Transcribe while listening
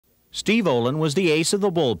Steve Olin was the ace of the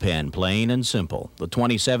bullpen, plain and simple. The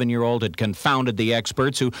 27-year-old had confounded the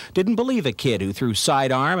experts who didn't believe a kid who threw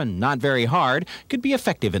sidearm and not very hard could be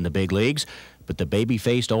effective in the big leagues. But the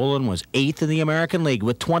baby-faced Olin was 8th in the American League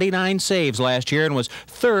with 29 saves last year and was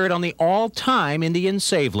 3rd on the all-time Indian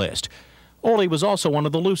save list. Ole was also one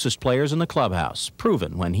of the loosest players in the clubhouse,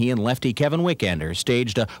 proven when he and lefty Kevin Wickender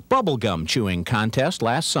staged a bubblegum chewing contest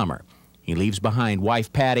last summer. He leaves behind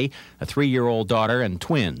wife Patty, a 3-year-old daughter, and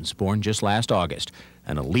twins born just last August,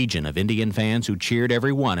 and a legion of Indian fans who cheered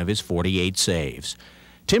every one of his 48 saves.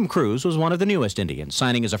 Tim Crews was one of the newest Indians,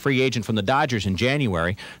 signing as a free agent from the Dodgers in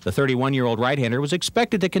January. The 31-year-old right-hander was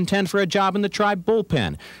expected to contend for a job in the Tribe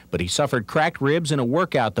bullpen, but he suffered cracked ribs in a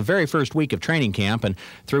workout the very first week of training camp and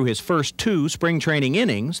threw his first 2 spring training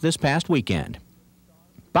innings this past weekend.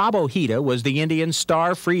 Bob Ojeda was the Indians'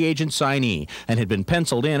 star free agent signee and had been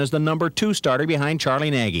penciled in as the number 2 starter behind Charlie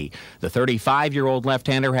Nagy. The 35-year-old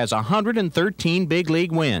left-hander has 113 big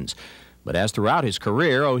league wins. But as throughout his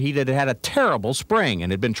career, Ojeda had had a terrible spring and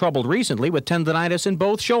had been troubled recently with tendonitis in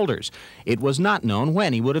both shoulders. It was not known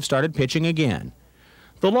when he would have started pitching again.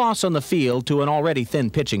 The loss on the field to an already thin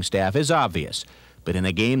pitching staff is obvious. But in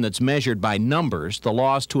a game that's measured by numbers, the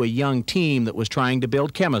loss to a young team that was trying to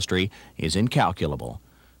build chemistry is incalculable.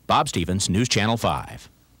 Bob Stevens, News Channel 5.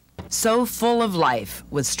 So full of life,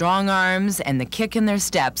 with strong arms and the kick in their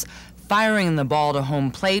steps, firing the ball to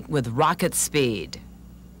home plate with rocket speed.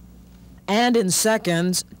 And in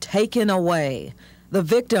seconds, taken away. The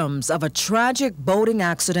victims of a tragic boating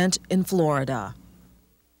accident in Florida.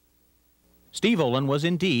 Steve Olin was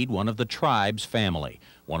indeed one of the Tribe's family,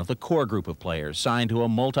 one of the core group of players signed to a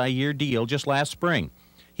multi-year deal just last spring.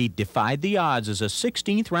 He defied the odds as a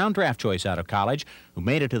 16th-round draft choice out of college who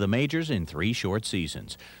made it to the majors in 3 short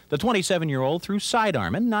seasons. The 27-year-old threw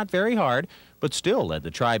sidearm, and not very hard, but still led the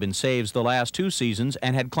Tribe in saves the last 2 seasons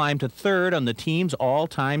and had climbed to 3rd on the team's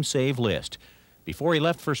all-time save list. Before he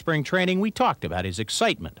left for spring training, we talked about his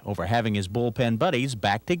excitement over having his bullpen buddies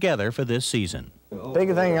back together for this season.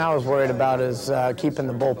 Big thing I was worried about is keeping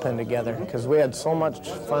the bullpen together, because we had so much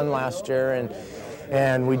fun last year,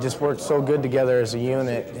 and we just worked so good together as a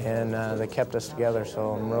unit, and they kept us together,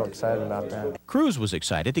 so I'm real excited about that. Crews was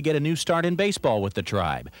excited to get a new start in baseball with the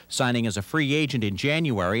Tribe, signing as a free agent in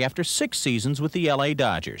January after 6 seasons with the LA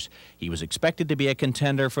Dodgers. He was expected to be a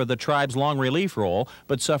contender for the Tribe's long relief role,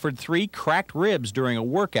 but suffered 3 cracked ribs during a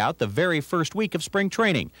workout the very first week of spring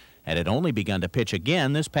training, and had only begun to pitch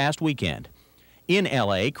again this past weekend. In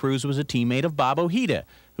L.A., Crews was a teammate of Bob Ojeda,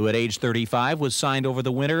 who at age 35 was signed over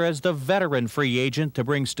the winter as the veteran free agent to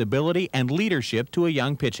bring stability and leadership to a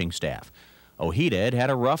young pitching staff. Ojeda had had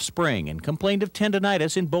a rough spring and complained of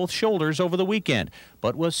tendonitis in both shoulders over the weekend,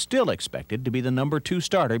 but was still expected to be the number 2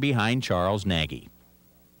 starter behind Charles Nagy.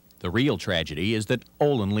 The real tragedy is that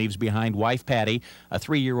Olin leaves behind wife Patty, a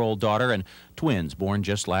 3-year-old daughter, and twins born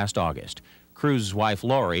just last August. Crews' wife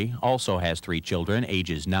Lori also has 3 children,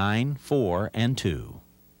 ages 9, 4, and 2.